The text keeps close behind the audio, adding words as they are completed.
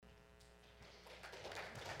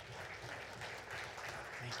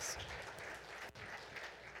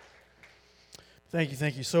Thank you,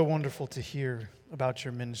 thank you. So wonderful to hear about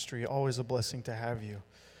your ministry. Always a blessing to have you.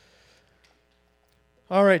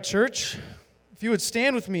 All right, church, if you would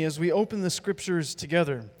stand with me as we open the scriptures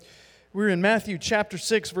together. We're in Matthew chapter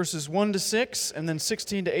 6, verses 1 to 6, and then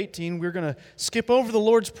 16 to 18. We're going to skip over the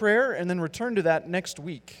Lord's Prayer and then return to that next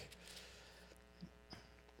week.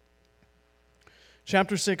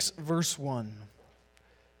 Chapter 6, verse 1.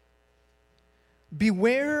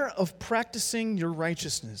 Beware of practicing your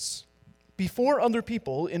righteousness before other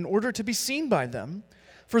people in order to be seen by them,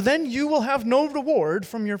 for then you will have no reward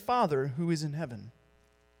from your Father who is in heaven.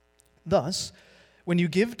 Thus, when you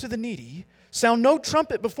give to the needy, sound no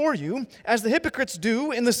trumpet before you, as the hypocrites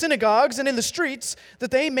do in the synagogues and in the streets, that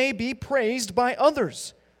they may be praised by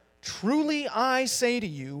others. Truly I say to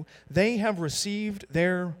you, they have received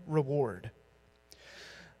their reward.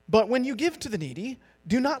 But when you give to the needy,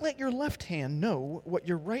 do not let your left hand know what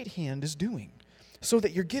your right hand is doing, so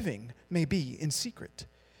that your giving may be in secret,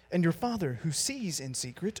 and your Father who sees in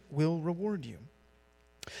secret will reward you.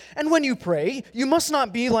 And when you pray, you must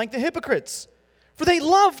not be like the hypocrites, for they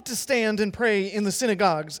love to stand and pray in the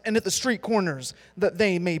synagogues and at the street corners, that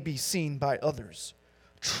they may be seen by others.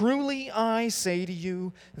 Truly I say to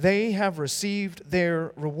you, they have received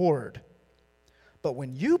their reward. But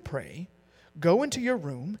when you pray, go into your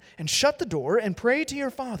room and shut the door and pray to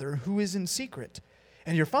your Father who is in secret,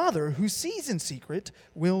 and your Father who sees in secret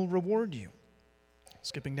will reward you.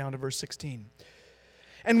 Skipping down to verse 16.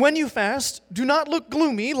 And when you fast, do not look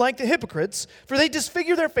gloomy like the hypocrites, for they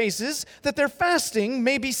disfigure their faces, that their fasting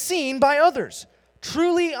may be seen by others.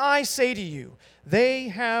 Truly I say to you, they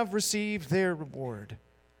have received their reward.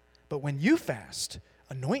 But when you fast,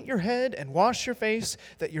 anoint your head and wash your face,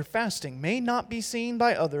 that your fasting may not be seen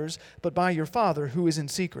by others, but by your Father who is in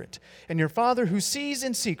secret. And your Father who sees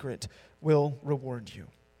in secret will reward you.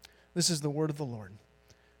 This is the word of the Lord.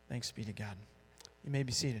 Thanks be to God. You may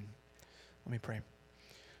be seated. Let me pray.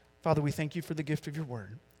 Father, we thank you for the gift of your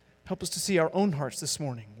word. Help us to see our own hearts this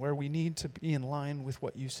morning where we need to be in line with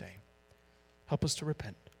what you say. Help us to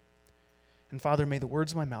repent. And Father, may the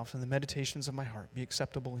words of my mouth and the meditations of my heart be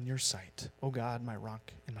acceptable in your sight, O God, my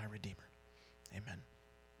rock and my redeemer. Amen.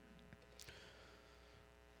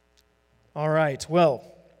 All right, well,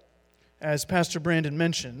 as Pastor Brandon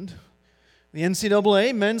mentioned, the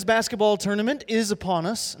NCAA men's basketball tournament is upon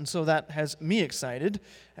us, and so that has me excited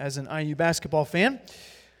as an IU basketball fan.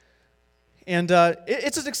 And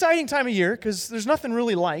it's an exciting time of year because there's nothing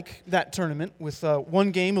really like that tournament with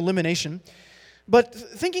one-game elimination. But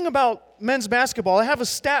thinking about men's basketball, I have a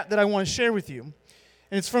stat that I want to share with you.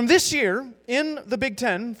 And it's from this year in the Big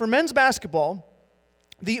Ten. For men's basketball,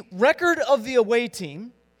 the record of the away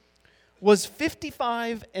team was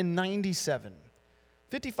 55-97.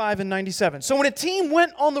 55-97. So when a team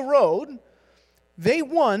went on the road, they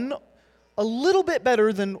won a little bit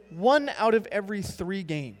better than 1 out of every 3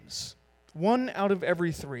 games. 1 out of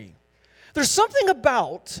every 3. There's something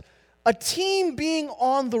about a team being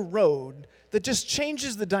on the road that just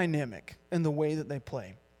changes the dynamic and the way that they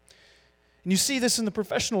play. And you see this in the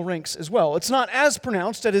professional ranks as well. It's not as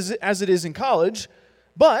pronounced as it is in college,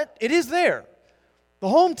 but it is there. The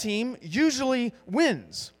home team usually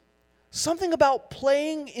wins. Something about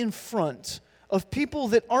playing in front of people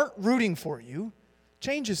that aren't rooting for you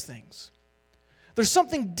changes things. There's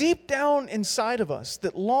something deep down inside of us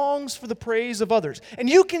that longs for the praise of others. And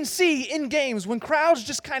you can see in games when crowds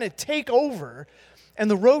just kind of take over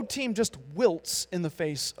and the road team just wilts in the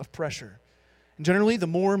face of pressure. And generally, the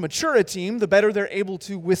more mature a team, the better they're able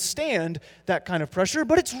to withstand that kind of pressure.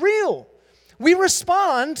 But it's real. We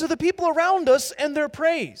respond to the people around us and their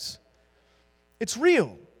praise. It's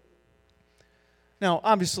real. Now,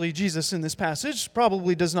 obviously, Jesus in this passage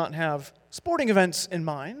probably does not have sporting events in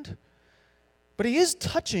mind, but he is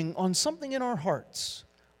touching on something in our hearts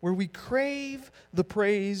where we crave the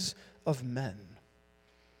praise of men.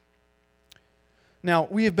 Now,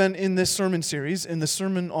 we have been in this sermon series, in the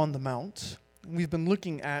Sermon on the Mount. We've been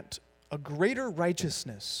looking at a greater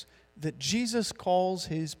righteousness that Jesus calls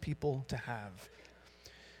his people to have.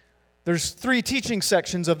 There's 3 teaching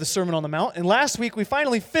sections of the Sermon on the Mount, and last week we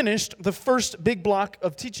finally finished the first big block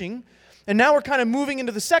of teaching, and now we're kind of moving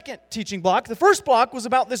into the second teaching block. The first block was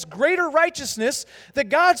about this greater righteousness that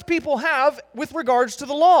God's people have with regards to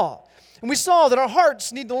the law. And we saw that our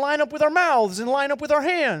hearts need to line up with our mouths and line up with our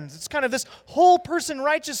hands. It's kind of this whole person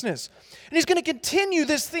righteousness. And he's going to continue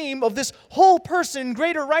this theme of this whole person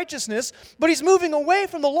greater righteousness, but he's moving away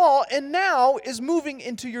from the law and now is moving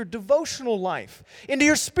into your devotional life, into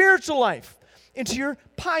your spiritual life, into your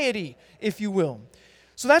piety, if you will.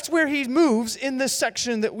 So that's where he moves in this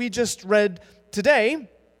section that we just read today.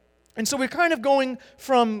 And so we're kind of going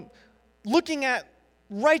from looking at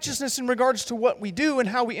righteousness in regards to what we do and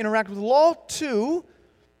how we interact with the law, to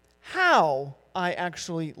how I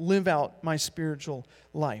actually live out my spiritual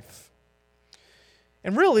life.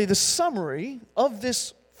 And really, the summary of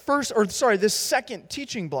this second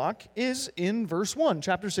teaching block is in verse 1,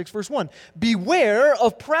 chapter 6, verse 1. Beware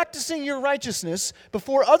of practicing your righteousness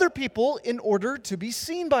before other people in order to be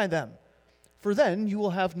seen by them, for then you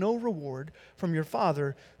will have no reward from your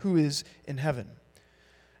Father who is in heaven.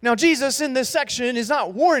 Now, Jesus in this section is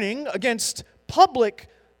not warning against public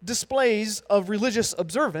displays of religious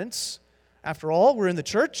observance. After all, we're in the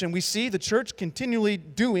church, and we see the church continually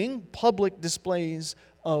doing public displays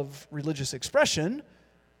of religious expression.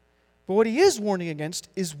 But what he is warning against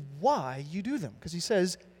is why you do them. Because he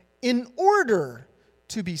says, in order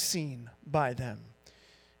to be seen by them.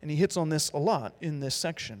 And he hits on this a lot in this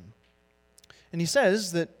section. And he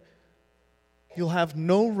says that you'll have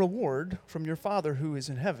no reward from your Father who is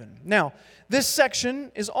in heaven. Now, this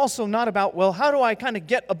section is also not about, well, how do I kind of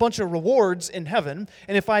get a bunch of rewards in heaven?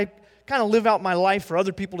 And if I kind of live out my life for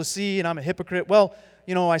other people to see and I'm a hypocrite, well,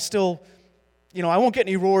 I still, I won't get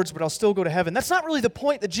any rewards, but I'll still go to heaven. That's not really the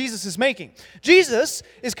point that Jesus is making. Jesus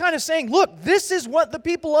is kind of saying, look, this is what the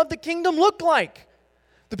people of the kingdom look like.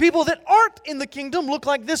 The people that aren't in the kingdom look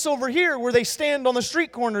like this over here, where they stand on the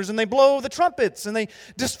street corners and they blow the trumpets and they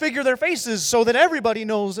disfigure their faces so that everybody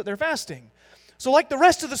knows that they're fasting. So like the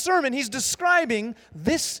rest of the sermon, he's describing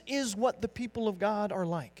this is what the people of God are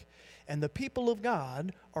like. And the people of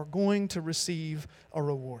God are going to receive a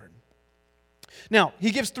reward. Now,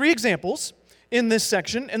 he gives 3 examples in this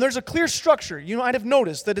section, and there's a clear structure. You might have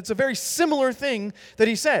noticed that it's a very similar thing that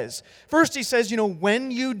he says. First, he says, when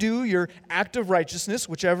you do your act of righteousness,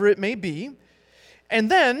 whichever it may be, and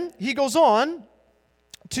then he goes on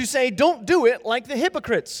to say, don't do it like the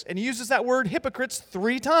hypocrites, and he uses that word hypocrites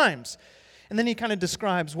 3 times. And then he kind of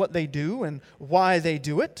describes what they do and why they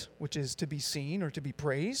do it, which is to be seen or to be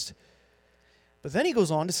praised. But then he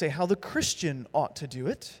goes on to say how the Christian ought to do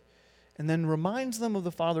it, and then reminds them of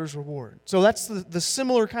the Father's reward. So that's the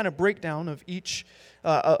similar kind of breakdown of each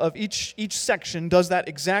section does that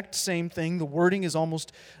exact same thing. The wording is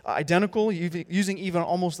almost identical, using even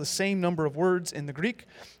almost the same number of words in the Greek.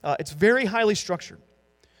 It's very highly structured.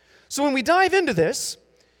 So when we dive into this,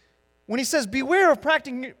 when he says, beware of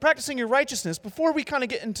practicing your righteousness, before we kind of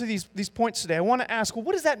get into these points today, I want to ask, well,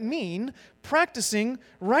 what does that mean, practicing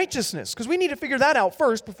righteousness? Because we need to figure that out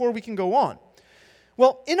first before we can go on.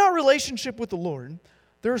 Well, in our relationship with the Lord,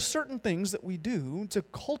 there are certain things that we do to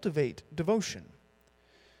cultivate devotion,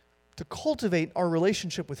 to cultivate our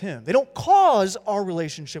relationship with Him. They don't cause our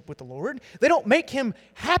relationship with the Lord. They don't make Him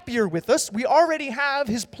happier with us. We already have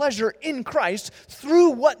His pleasure in Christ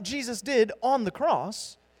through what Jesus did on the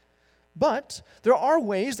cross. But there are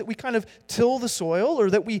ways that we kind of till the soil or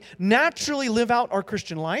that we naturally live out our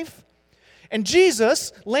Christian life. And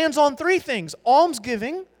Jesus lands on 3 things: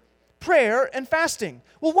 almsgiving, prayer, and fasting.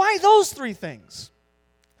 Well, why those 3 things?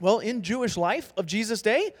 Well, in Jewish life of Jesus'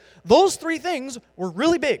 day, those 3 things were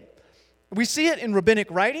really big. We see it in rabbinic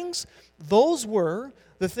writings. Those were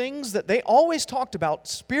the things that they always talked about.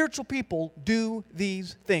 Spiritual people do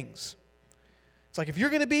these things. It's like if you're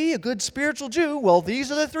going to be a good spiritual Jew, well,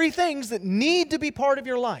 these are the 3 things that need to be part of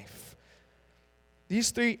your life. These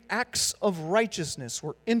 3 acts of righteousness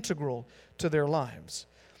were integral to their lives.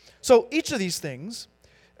 So each of these things,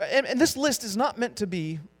 and this list is not meant to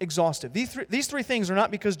be exhaustive. These three things are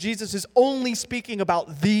not because Jesus is only speaking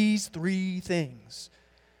about these 3 things.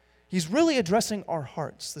 He's really addressing our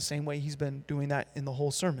hearts the same way he's been doing that in the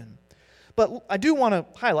whole sermon. But I do want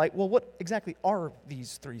to highlight, well, what exactly are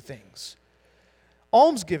these 3 things?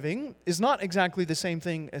 Almsgiving is not exactly the same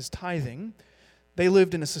thing as tithing. They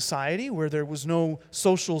lived in a society where there was no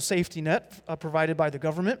social safety net provided by the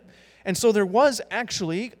government. And so there was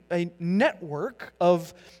actually a network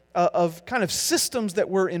of kind of systems that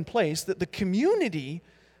were in place that the community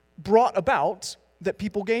brought about that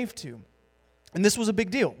people gave to. And this was a big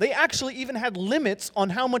deal. They actually even had limits on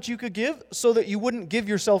how much you could give so that you wouldn't give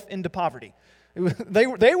yourself into poverty.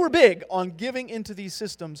 They were big on giving into these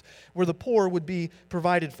systems where the poor would be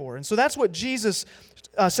provided for. And so that's what Jesus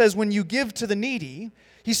says when you give to the needy.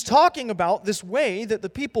 He's talking about this way that the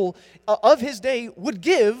people of his day would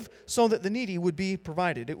give so that the needy would be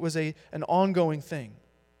provided. It was an ongoing thing.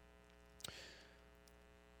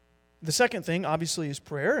 The second thing, obviously, is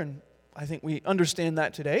prayer, and I think we understand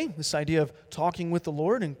that today, this idea of talking with the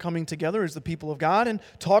Lord and coming together as the people of God and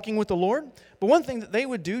talking with the Lord. But one thing that they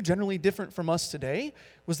would do, generally different from us today,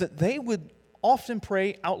 was that they would often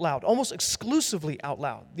pray out loud, almost exclusively out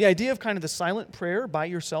loud. The idea of kind of the silent prayer by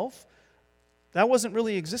yourself That wasn't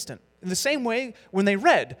really existent. In the same way, when they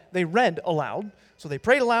read aloud. So they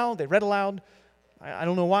prayed aloud, they read aloud. I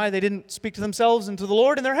don't know why they didn't speak to themselves and to the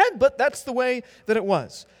Lord in their head, but that's the way that it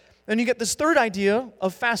was. Then you get this third idea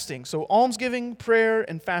of fasting. So almsgiving, prayer,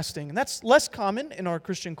 and fasting. And that's less common in our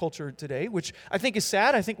Christian culture today, which I think is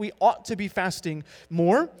sad. I think we ought to be fasting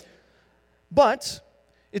more. But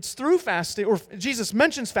it's through fasting, or Jesus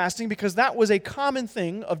mentions fasting because that was a common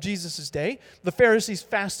thing of Jesus' day. The Pharisees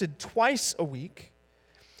fasted twice a week.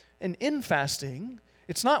 And in fasting,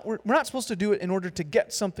 we're not supposed to do it in order to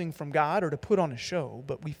get something from God or to put on a show,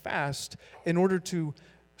 but we fast in order to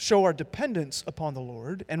show our dependence upon the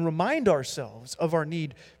Lord and remind ourselves of our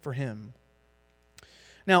need for Him.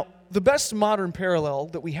 Now, the best modern parallel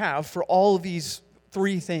that we have for all of these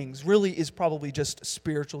three things really is probably just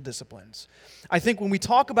spiritual disciplines. I think when we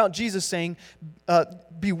talk about Jesus saying,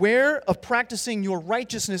 beware of practicing your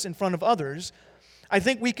righteousness in front of others, I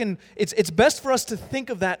think it's best for us to think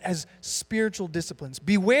of that as spiritual disciplines.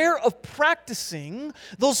 Beware of practicing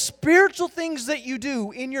those spiritual things that you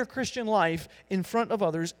do in your Christian life in front of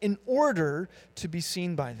others in order to be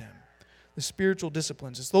seen by them. The spiritual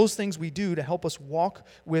disciplines. It's those things we do to help us walk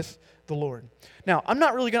with the Lord. Now, I'm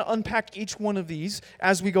not really going to unpack each one of these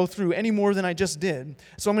as we go through any more than I just did.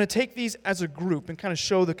 So I'm going to take these as a group and kind of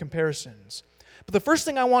show the comparisons. But the first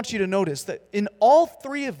thing I want you to notice that in all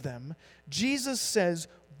three of them, Jesus says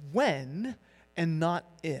when and not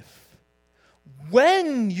if.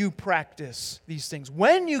 When you practice these things,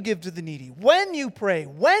 when you give to the needy, when you pray,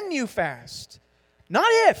 when you fast. Not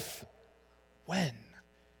if. When.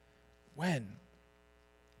 When.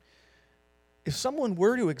 If someone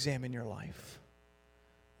were to examine your life,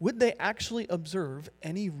 would they actually observe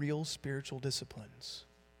any real spiritual disciplines?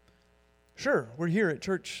 Sure, we're here at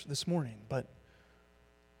church this morning, but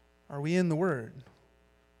are we in the Word?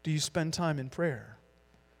 Do you spend time in prayer?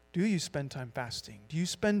 Do you spend time fasting? Do you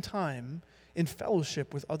spend time in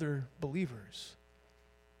fellowship with other believers?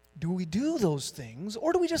 Do we do those things,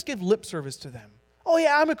 or do we just give lip service to them? Oh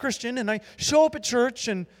yeah, I'm a Christian, and I show up at church,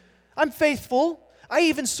 and I'm faithful. I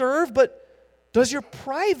even serve, but does your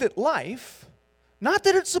private life, not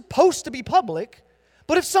that it's supposed to be public,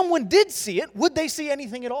 but if someone did see it, would they see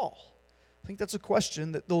anything at all? I think that's a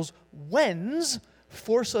question that those whens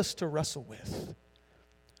force us to wrestle with.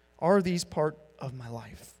 Are these part of my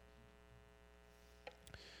life?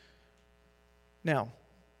 Now,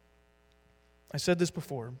 I said this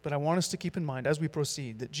before, but I want us to keep in mind as we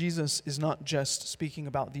proceed that Jesus is not just speaking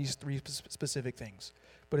about these three specific things,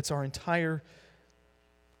 but it's our entire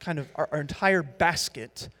our entire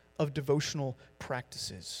basket of devotional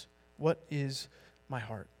practices. What is my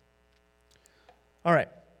heart? All right.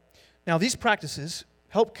 Now, these practices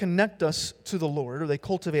help connect us to the Lord, or they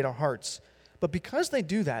cultivate our hearts. But because they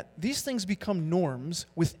do that, these things become norms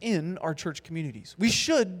within our church communities. We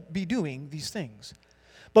should be doing these things.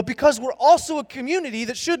 But because we're also a community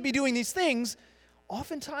that should be doing these things,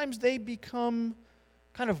 oftentimes they become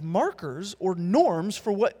kind of markers or norms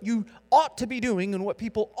for what you ought to be doing and what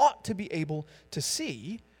people ought to be able to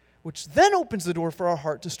see, which then opens the door for our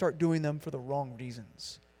heart to start doing them for the wrong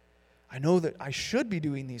reasons. I know that I should be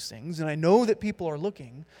doing these things, and I know that people are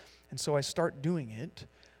looking, and so I start doing it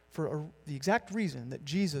for the exact reason that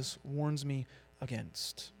Jesus warns me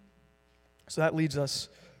against. So that leads us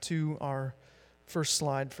to our first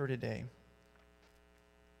slide for today.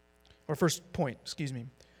 Or first point, excuse me.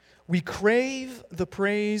 We crave the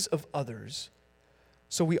praise of others,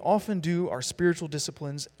 so we often do our spiritual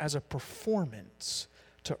disciplines as a performance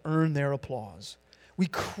to earn their applause. We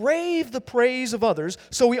crave the praise of others,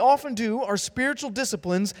 so we often do our spiritual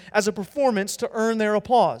disciplines as a performance to earn their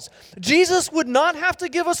applause. Jesus would not have to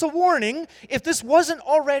give us a warning if this wasn't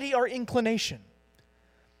already our inclination.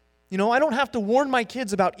 You know, I don't have to warn my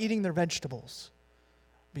kids about eating their vegetables.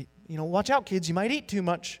 Watch out, kids, you might eat too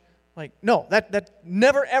much. No, that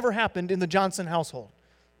never ever happened in the Johnson household.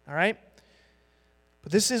 All right?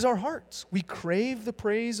 But this is our hearts. We crave the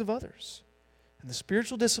praise of others. And the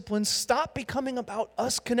spiritual disciplines stop becoming about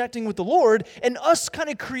us connecting with the Lord and us kind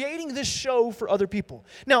of creating this show for other people.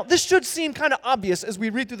 Now, this should seem kind of obvious as we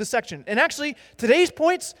read through the section. And actually, today's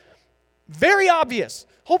point's very obvious.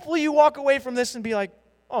 Hopefully you walk away from this and be like,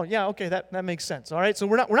 oh, yeah, okay, that makes sense. All right, so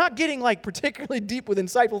we're not getting particularly deep with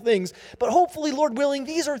insightful things, but hopefully, Lord willing,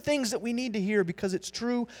 these are things that we need to hear because it's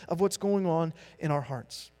true of what's going on in our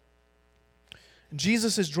hearts. And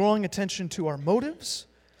Jesus is drawing attention to our motives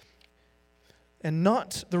and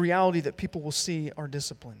not the reality that people will see our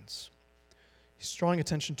disciplines. He's drawing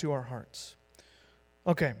attention to our hearts.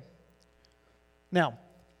 Okay. Now,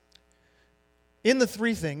 in the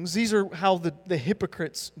three things, these are how the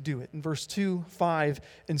hypocrites do it in verse 2, 5,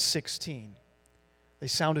 and 16. They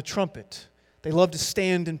sound a trumpet. They love to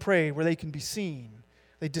stand and pray where they can be seen.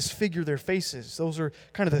 They disfigure their faces. Those are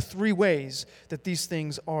kind of the three ways that these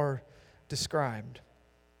things are described.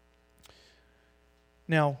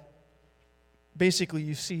 Now, basically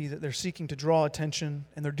you see that they're seeking to draw attention,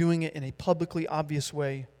 and they're doing it in a publicly obvious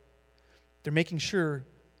way. They're making sure,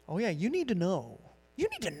 oh yeah, you need to know. You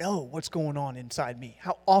need to know what's going on inside me,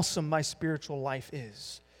 how awesome my spiritual life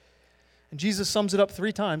is. And Jesus sums it up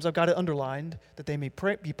 3 times. I've got it underlined, that they may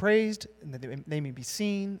be praised, and that they may be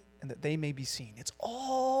seen, and that they may be seen. It's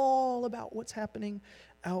all about what's happening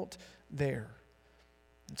out there.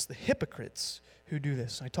 It's the hypocrites who do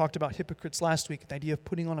this. I talked about hypocrites last week, the idea of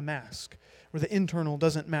putting on a mask, where the internal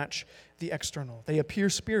doesn't match the external. They appear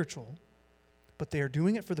spiritual, but they are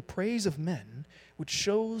doing it for the praise of men, which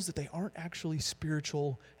shows that they aren't actually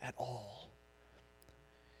spiritual at all.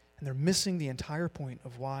 And they're missing the entire point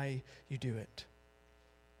of why you do it.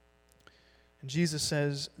 And Jesus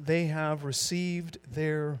says they have received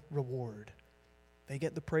their reward. They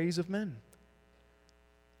get the praise of men.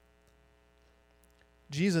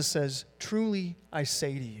 Jesus says, truly I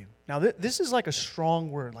say to you. Now this is like a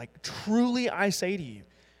strong word, like truly I say to you.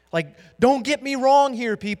 Like, don't get me wrong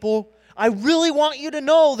here, people. I really want you to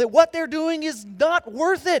know that what they're doing is not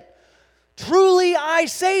worth it. Truly I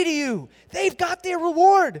say to you, they've got their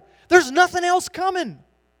reward. There's nothing else coming.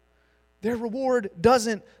 Their reward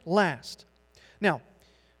doesn't last. Now,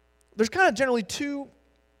 there's kind of generally 2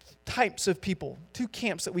 types of people, 2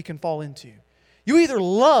 camps that we can fall into. You either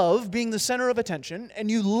love being the center of attention and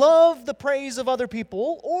you love the praise of other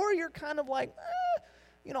people, or you're kind of like,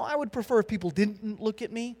 I would prefer if people didn't look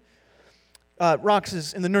at me. Rox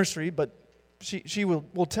is in the nursery, but she will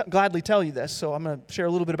gladly tell you this, so I'm going to share a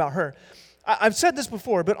little bit about her. I've said this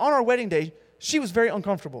before, but on our wedding day, she was very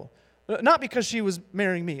uncomfortable. Not because she was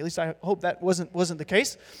marrying me. At least I hope that wasn't the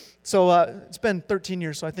case. So it's been 13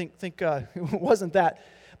 years, so I think it wasn't that.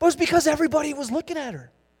 But it was because everybody was looking at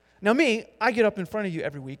her. Now me, I get up in front of you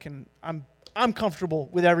every week, and I'm comfortable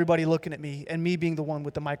with everybody looking at me and me being the one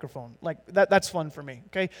with the microphone. Like, that's fun for me,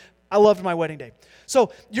 okay? I loved my wedding day.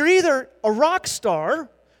 So you're either a rock star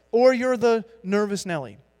or you're the nervous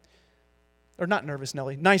Nelly. Or not nervous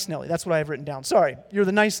Nelly, nice Nelly. That's what I have written down. Sorry, you're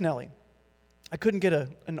the nice Nelly. I couldn't get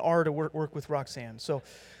an R to work with Roxanne. So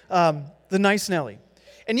the nice Nelly.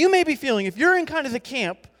 And you may be feeling, if you're in kind of the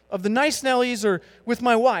camp of the nice Nellies or with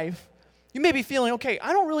my wife, you may be feeling, okay,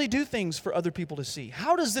 I don't really do things for other people to see.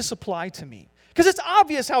 How does this apply to me? Because it's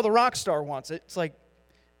obvious how the rock star wants it. It's like,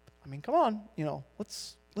 come on,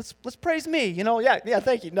 let's praise me, yeah,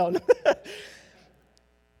 thank you. No.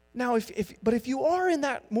 Now, if you are in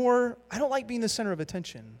that more, I don't like being the center of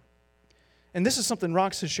attention. And this is something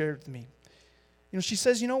Rox has shared with me. She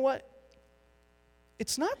says, you know what?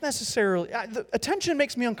 It's not necessarily, the attention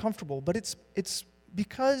makes me uncomfortable, but it's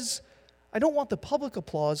because I don't want the public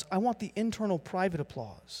applause. I want the internal private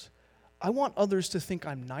applause. I want others to think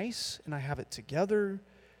I'm nice and I have it together.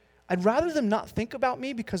 I'd rather them not think about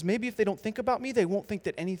me, because maybe if they don't think about me, they won't think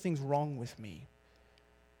that anything's wrong with me.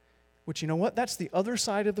 Which, you know what? That's the other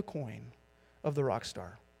side of the coin of the rock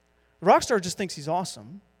star. The rock star just thinks he's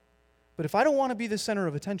awesome. But if I don't want to be the center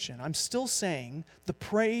of attention, I'm still saying the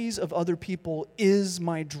praise of other people is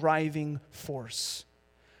my driving force.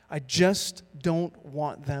 I just don't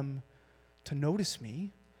want them to notice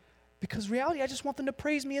me, because reality, I just want them to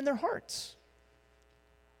praise me in their hearts.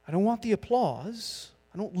 I don't want the applause.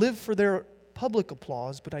 I don't live for their public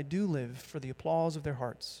applause, but I do live for the applause of their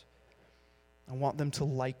hearts. I want them to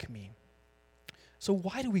like me. So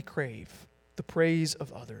why do we crave the praise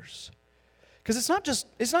of others? Because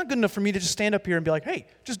it's not good enough for me to just stand up here and be like, hey,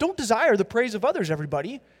 just don't desire the praise of others,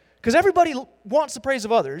 everybody. Because everybody wants the praise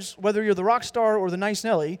of others, whether you're the rock star or the nice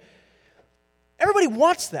Nelly. Everybody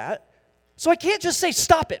wants that. So I can't just say,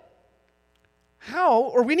 stop it. How,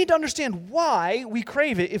 or we need to understand why we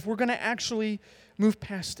crave it if we're going to actually move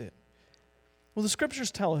past it. Well, the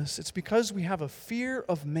scriptures tell us it's because we have a fear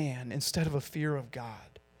of man instead of a fear of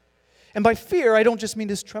God. And by fear, I don't just mean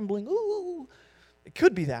this trembling, ooh, it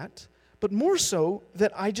could be that, but more so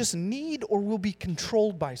that I just need or will be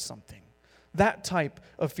controlled by something. That type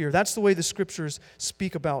of fear. That's the way the scriptures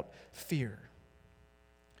speak about fear.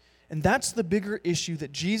 And that's the bigger issue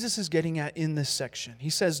that Jesus is getting at in this section. He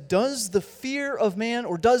says, does the fear of man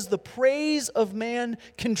or does the praise of man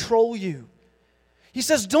control you? He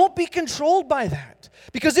says, don't be controlled by that.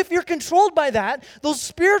 Because if you're controlled by that, those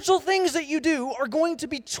spiritual things that you do are going to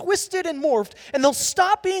be twisted and morphed, and they'll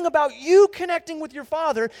stop being about you connecting with your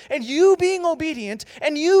Father and you being obedient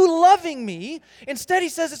and you loving me. Instead, he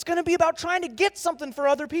says it's going to be about trying to get something for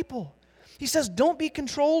other people. He says, don't be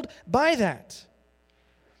controlled by that.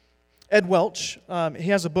 Ed Welch, he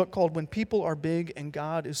has a book called When People Are Big and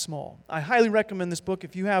God is Small. I highly recommend this book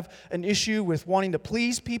if you have an issue with wanting to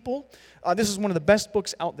please people. This is one of the best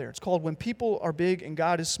books out there. It's called When People Are Big and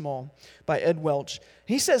God is Small by Ed Welch.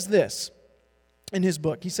 He says this in his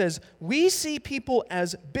book. He says, "We see people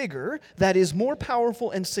as bigger, that is more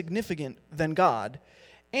powerful and significant than God,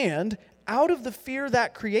 and out of the fear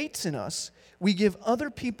that creates in us, we give other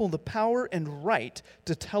people the power and right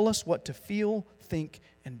to tell us what to feel, think,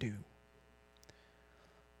 and do.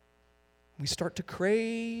 We start to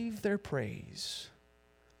crave their praise.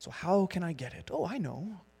 So how can I get it? Oh, I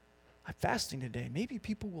know. I'm fasting today. Maybe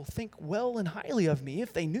people will think well and highly of me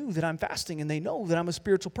if they knew that I'm fasting and they know that I'm a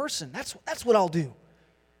spiritual person. That's what I'll do."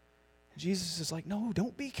 And Jesus is like, no,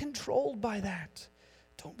 don't be controlled by that.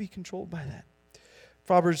 Don't be controlled by that.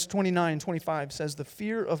 Proverbs 29:25 says, "The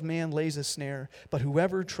fear of man lays a snare, but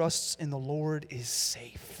whoever trusts in the Lord is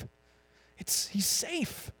safe." He's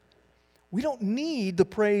safe. We don't need the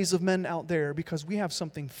praise of men out there because we have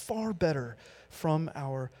something far better from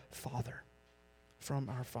our Father. From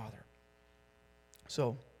our Father.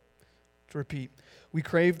 So, to repeat, we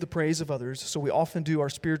crave the praise of others, so we often do our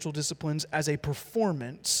spiritual disciplines as a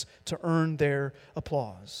performance to earn their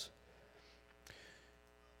applause.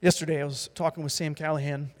 Yesterday, I was talking with Sam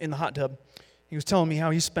Callahan in the hot tub. He was telling me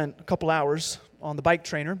how he spent a couple hours on the bike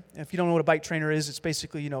trainer. And if you don't know what a bike trainer is, it's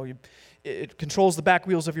basically, it controls the back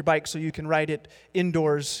wheels of your bike so you can ride it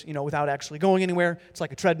indoors, without actually going anywhere. It's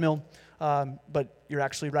like a treadmill, but you're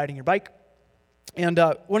actually riding your bike. And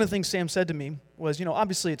one of the things Sam said to me was,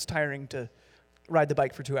 obviously it's tiring to ride the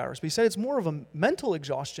bike for 2 hours. But he said it's more of a mental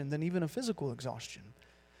exhaustion than even a physical exhaustion.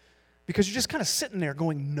 Because you're just kind of sitting there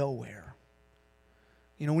going nowhere.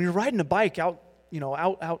 When you're riding a bike out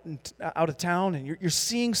of town and you're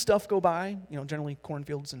seeing stuff go by, generally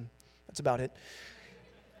cornfields and that's about it.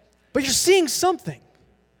 But you're seeing something.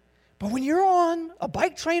 But when you're on a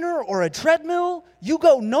bike trainer or a treadmill, you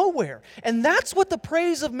go nowhere. And that's what the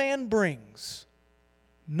praise of man brings.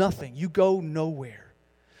 Nothing. You go nowhere.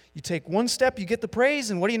 You take one step, you get the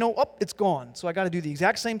praise, and what do you know? Oh, it's gone. So I got to do the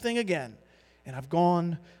exact same thing again. And I've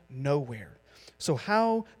gone nowhere. So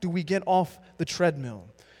how do we get off the treadmill?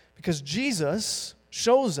 Because Jesus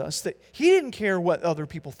shows us that He didn't care what other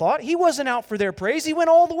people thought. He wasn't out for their praise. He went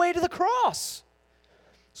all the way to the cross.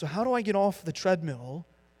 So how do I get off the treadmill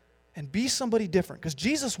and be somebody different? Because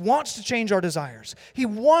Jesus wants to change our desires. He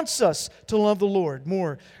wants us to love the Lord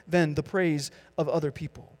more than the praise of other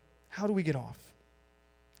people. How do we get off?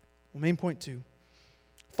 Well, main point 2.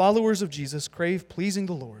 Followers of Jesus crave pleasing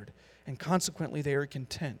the Lord, and consequently they are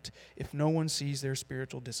content if no one sees their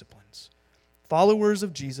spiritual disciplines. Followers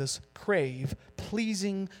of Jesus crave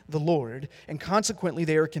pleasing the Lord, and consequently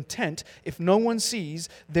they are content if no one sees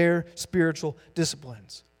their spiritual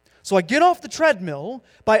disciplines. So I get off the treadmill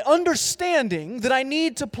by understanding that I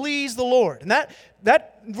need to please the Lord. And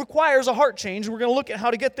that requires a heart change. We're going to look at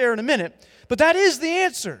how to get there in a minute. But that is the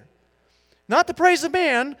answer. Not the praise of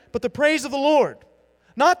man, but the praise of the Lord.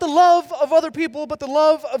 Not the love of other people, but the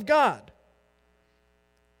love of God.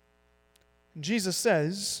 And Jesus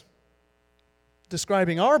says,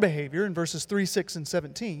 describing our behavior in verses 3, 6, and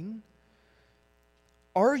 17,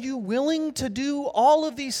 "Are you willing to do all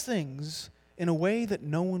of these things in a way that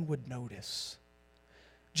no one would notice?"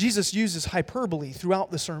 Jesus uses hyperbole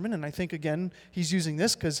throughout the sermon, and I think, again, He's using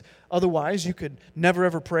this because otherwise you could never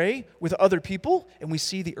ever pray with other people, and we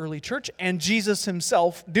see the early church and Jesus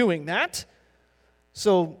Himself doing that.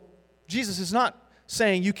 So Jesus is not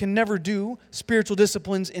saying you can never do spiritual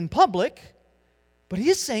disciplines in public, but He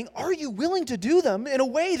is saying, are you willing to do them in a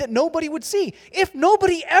way that nobody would see? If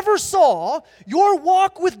nobody ever saw your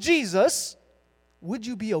walk with Jesus, would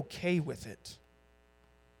you be okay with it?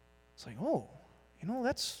 It's like,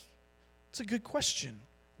 that's a good question.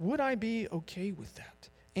 Would I be okay with that?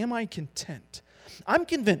 Am I content? I'm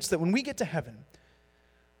convinced that when we get to heaven,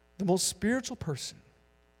 the most spiritual person,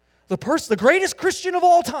 the greatest Christian of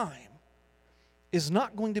all time, is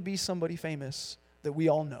not going to be somebody famous that we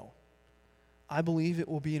all know. I believe it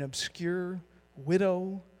will be an obscure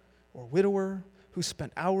widow or widower who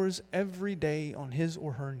spent hours every day on his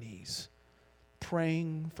or her knees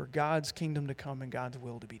praying for God's kingdom to come and God's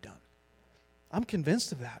will to be done. I'm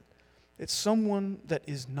convinced of that. It's someone that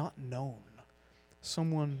is not known,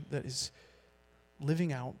 someone that is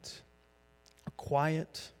living out a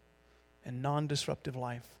quiet and non-disruptive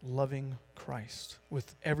life, loving Christ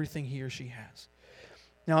with everything he or she has.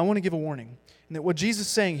 Now, I want to give a warning, and that what Jesus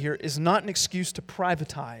is saying here is not an excuse to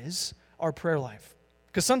privatize our prayer life.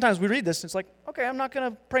 Because sometimes we read this, and it's like, okay, I'm not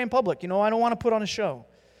going to pray in public. I don't want to put on a show.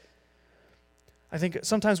 I think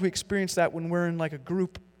sometimes we experience that when we're in like a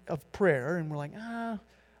group of prayer, and we're like,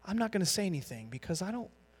 I'm not going to say anything because I don't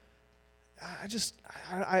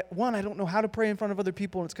know how to pray in front of other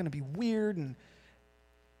people, and it's going to be weird, and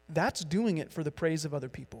that's doing it for the praise of other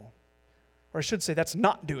people. Or I should say, that's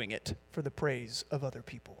not doing it for the praise of other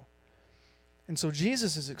people. And so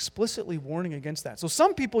Jesus is explicitly warning against that. So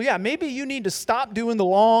some people, maybe you need to stop doing the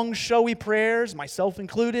long, showy prayers, myself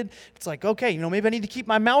included. It's like, okay, maybe I need to keep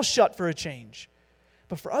my mouth shut for a change.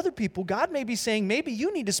 But for other people, God may be saying, maybe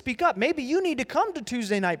you need to speak up. Maybe you need to come to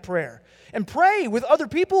Tuesday night prayer and pray with other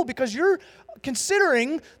people because you're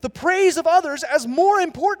considering the praise of others as more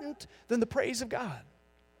important than the praise of God.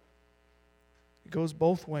 It goes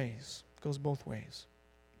both ways. It goes both ways.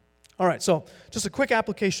 All right, so just a quick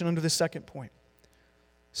application under this second point.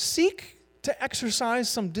 Seek to exercise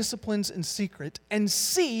some disciplines in secret and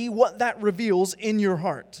see what that reveals in your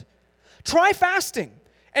heart. Try fasting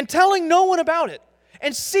and telling no one about it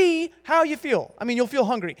and see how you feel. I mean, you'll feel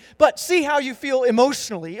hungry, but see how you feel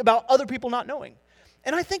emotionally about other people not knowing.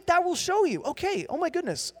 And I think that will show you, okay, oh my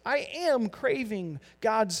goodness, I am craving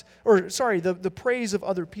the praise of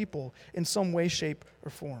other people in some way, shape, or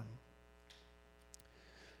form.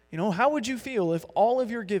 How would you feel if all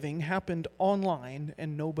of your giving happened online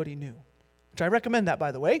and nobody knew? Which I recommend that,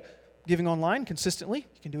 by the way, giving online consistently.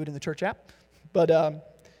 You can do it in the church app. But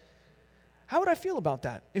how would I feel about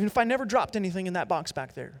that? Even if I never dropped anything in that box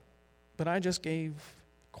back there, but I just gave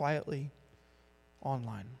quietly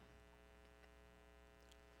online.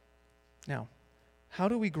 Now, how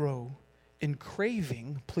do we grow in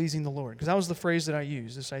craving pleasing the Lord? Because that was the phrase that I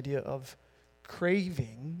used, this idea of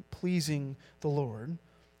craving pleasing the Lord.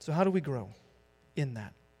 So how do we grow in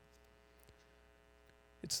that?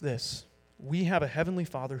 It's this. We have a heavenly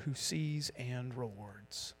Father who sees and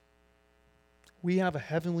rewards. We have a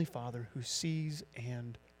heavenly Father who sees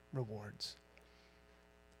and rewards.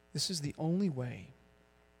 This is the only way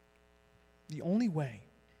that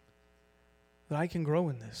I can grow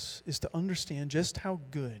in this is to understand just how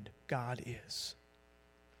good God is.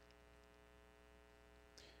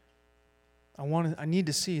 I need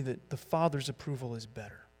to see that the Father's approval is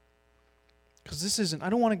better. Because I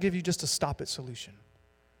don't want to give you just a stop-it solution.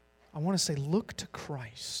 I want to say, look to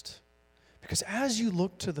Christ. Because as you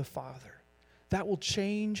look to the Father, that will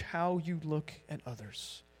change how you look at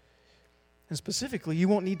others. And specifically, you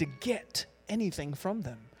won't need to get anything from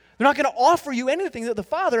them. They're not going to offer you anything that the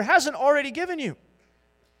Father hasn't already given you.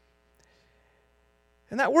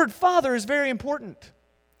 And that word Father is very important.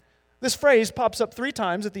 This phrase pops up 3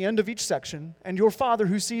 times at the end of each section, and your Father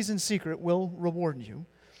who sees in secret will reward you.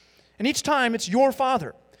 And each time it's your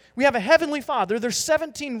Father. We have a heavenly Father. There's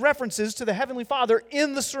 17 references to the heavenly Father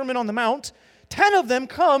in the Sermon on the Mount. 10 of them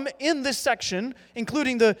come in this section,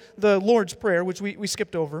 including the Lord's Prayer, which we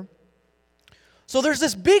skipped over. So there's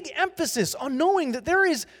this big emphasis on knowing that there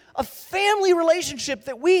is a family relationship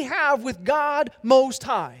that we have with God Most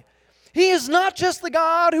High. He is not just the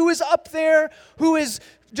God who is up there, who is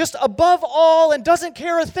just above all and doesn't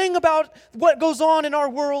care a thing about what goes on in our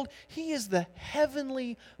world. He is the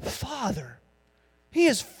heavenly Father. He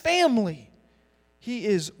is family. He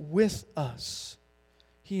is with us.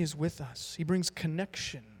 He is with us. He brings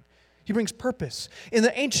connection. He brings purpose. In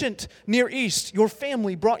the ancient Near East, your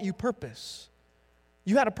family brought you purpose.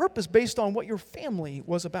 You had a purpose based on what your family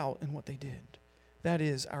was about and what they did. That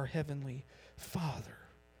is our heavenly Father.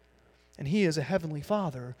 And He is a heavenly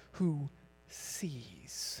Father who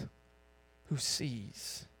sees. Who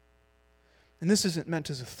sees. And this isn't meant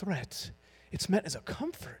as a threat. It's meant as a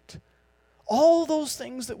comfort. All those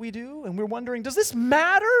things that we do, and we're wondering, does this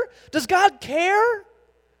matter? Does God care?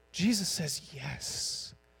 Jesus says,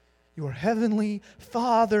 yes. Your heavenly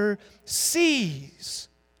Father sees.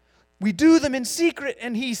 We do them in secret,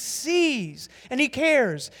 and He sees, and He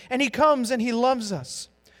cares, and He comes, and He loves us.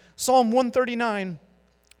 Psalm 139,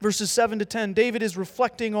 verses 7 to 10, David is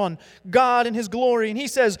reflecting on God and His glory, and he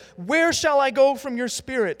says, "Where shall I go from your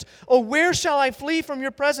spirit? Oh, where shall I flee from your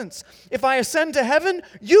presence? If I ascend to heaven,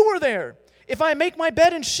 you are there. If I make my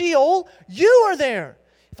bed in Sheol, you are there.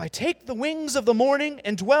 If I take the wings of the morning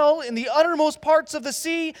and dwell in the uttermost parts of the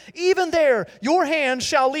sea, even there your hand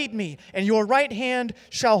shall lead me, and your right hand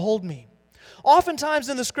shall hold me." Oftentimes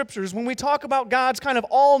in the Scriptures, when we talk about God's kind of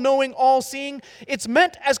all-knowing, all-seeing, it's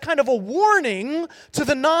meant as kind of a warning to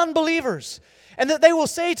the non-believers. And that they will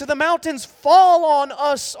say to the mountains, "Fall on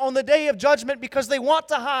us on the day of judgment," because they want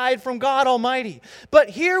to hide from God Almighty.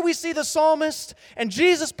 But here we see the psalmist, and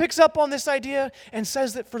Jesus picks up on this idea and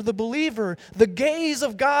says that for the believer, the gaze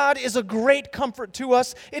of God is a great comfort to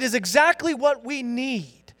us. It is exactly what we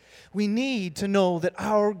need. We need to know that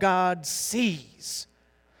our God sees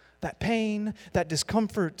that pain, that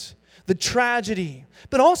discomfort, the tragedy,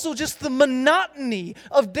 but also just the monotony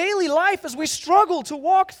of daily life as we struggle to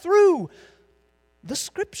walk through the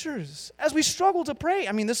Scriptures, as we struggle to pray.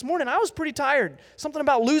 I mean, this morning I was pretty tired. Something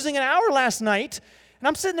about losing an hour last night, and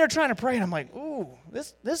I'm sitting there trying to pray, and I'm like, ooh,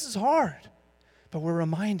 this is hard. But we're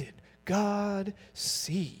reminded, God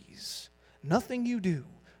sees. Nothing you do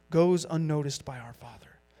goes unnoticed by our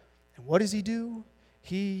Father. And what does He do?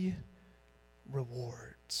 He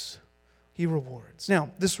rewards. He rewards.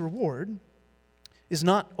 Now, this reward is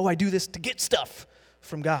not, I do this to get stuff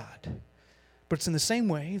from God. But it's in the same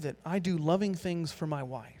way that I do loving things for my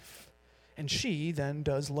wife. And she then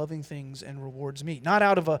does loving things and rewards me. Not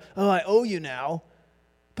out of I owe you now,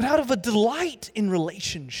 but out of a delight in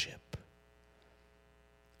relationship.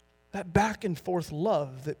 That back and forth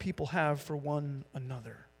love that people have for one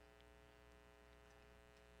another.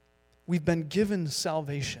 We've been given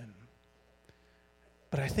salvation.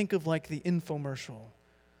 But I think of like the infomercial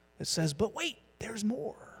that says, but wait, there's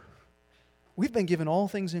more. We've been given all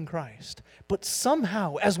things in Christ. But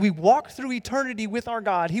somehow, as we walk through eternity with our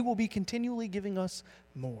God, He will be continually giving us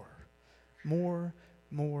more, and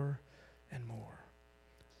more.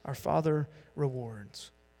 Our Father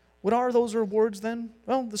rewards. What are those rewards then?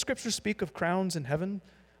 Well, the Scriptures speak of crowns in heaven,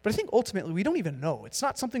 but I think ultimately we don't even know. It's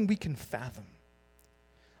not something we can fathom.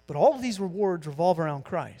 But all of these rewards revolve around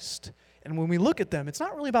Christ. And when we look at them, it's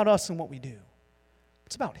not really about us and what we do.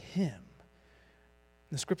 It's about Him.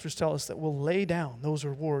 The Scriptures tell us that we'll lay down those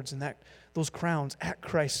rewards and those crowns at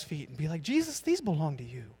Christ's feet and be like, Jesus, these belong to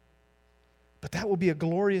you. But that will be a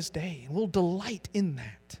glorious day, and we'll delight in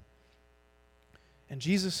that. And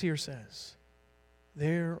Jesus here says,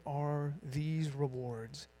 there are these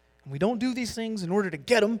rewards. And we don't do these things in order to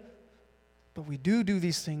get them, but we do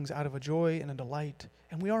these things out of a joy and a delight,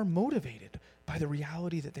 and we are motivated by the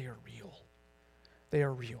reality that they are real. They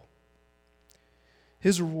are real.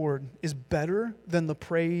 His reward is better than the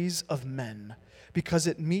praise of men because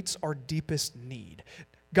it meets our deepest need.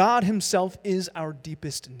 God Himself is our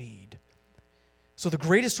deepest need. So the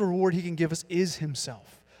greatest reward He can give us is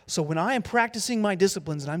Himself. So when I am practicing my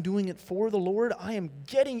disciplines and I'm doing it for the Lord, I am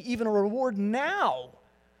getting even a reward now,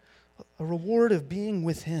 a reward of being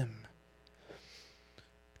with Him.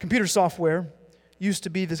 Computer software used to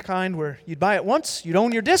be this kind where you'd buy it once, you'd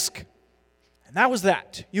own your disk, and that was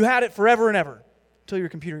that. You had it forever and ever until your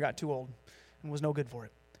computer got too old and was no good for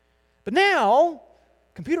it. But now,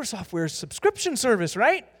 computer software is a subscription service,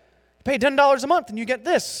 right? You pay $10 a month and you get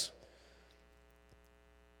this.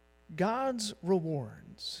 God's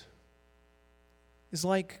rewards is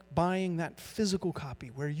like buying that physical copy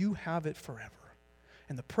where you have it forever.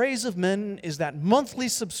 And the praise of men is that monthly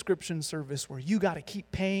subscription service where you got to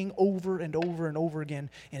keep paying over and over and over again,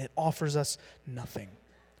 and it offers us nothing.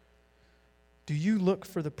 Do you look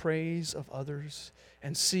for the praise of others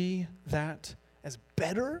and see that as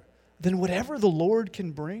better than whatever the Lord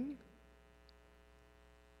can bring?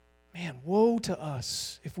 Man, woe to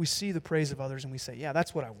us if we see the praise of others and we say, yeah,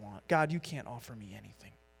 that's what I want. God, you can't offer me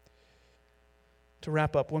anything. To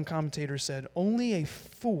wrap up, one commentator said, only a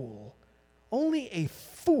fool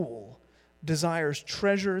desires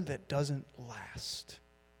treasure that doesn't last.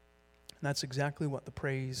 And that's exactly what the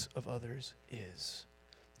praise of others is.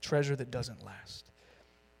 Treasure that doesn't last.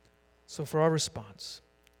 So for our response,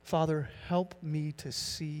 Father, help me to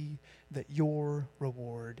see that your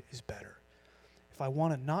reward is better. If I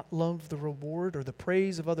want to not love the reward or the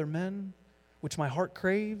praise of other men, which my heart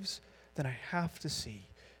craves, then I have to see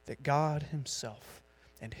that God Himself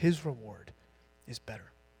and His reward is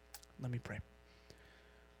better. Let me pray.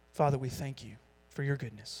 Father, we thank you for your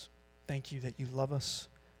goodness. Thank you that you love us.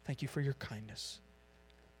 Thank you for your kindness.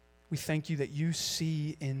 We thank you that you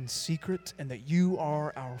see in secret and that you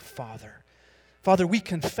are our Father. Father, we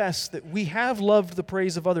confess that we have loved the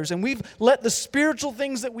praise of others, and we've let the spiritual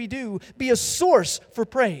things that we do be a source for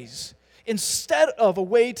praise instead of a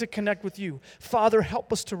way to connect with you. Father,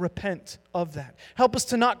 help us to repent of that. Help us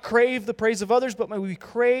to not crave the praise of others, but may we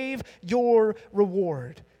crave your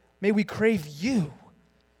reward. May we crave you.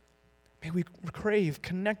 May we crave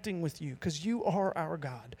connecting with you because you are our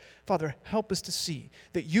God. Father, help us to see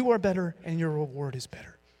that you are better and your reward is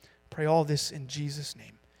better. Pray all this in Jesus'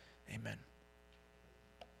 name. Amen.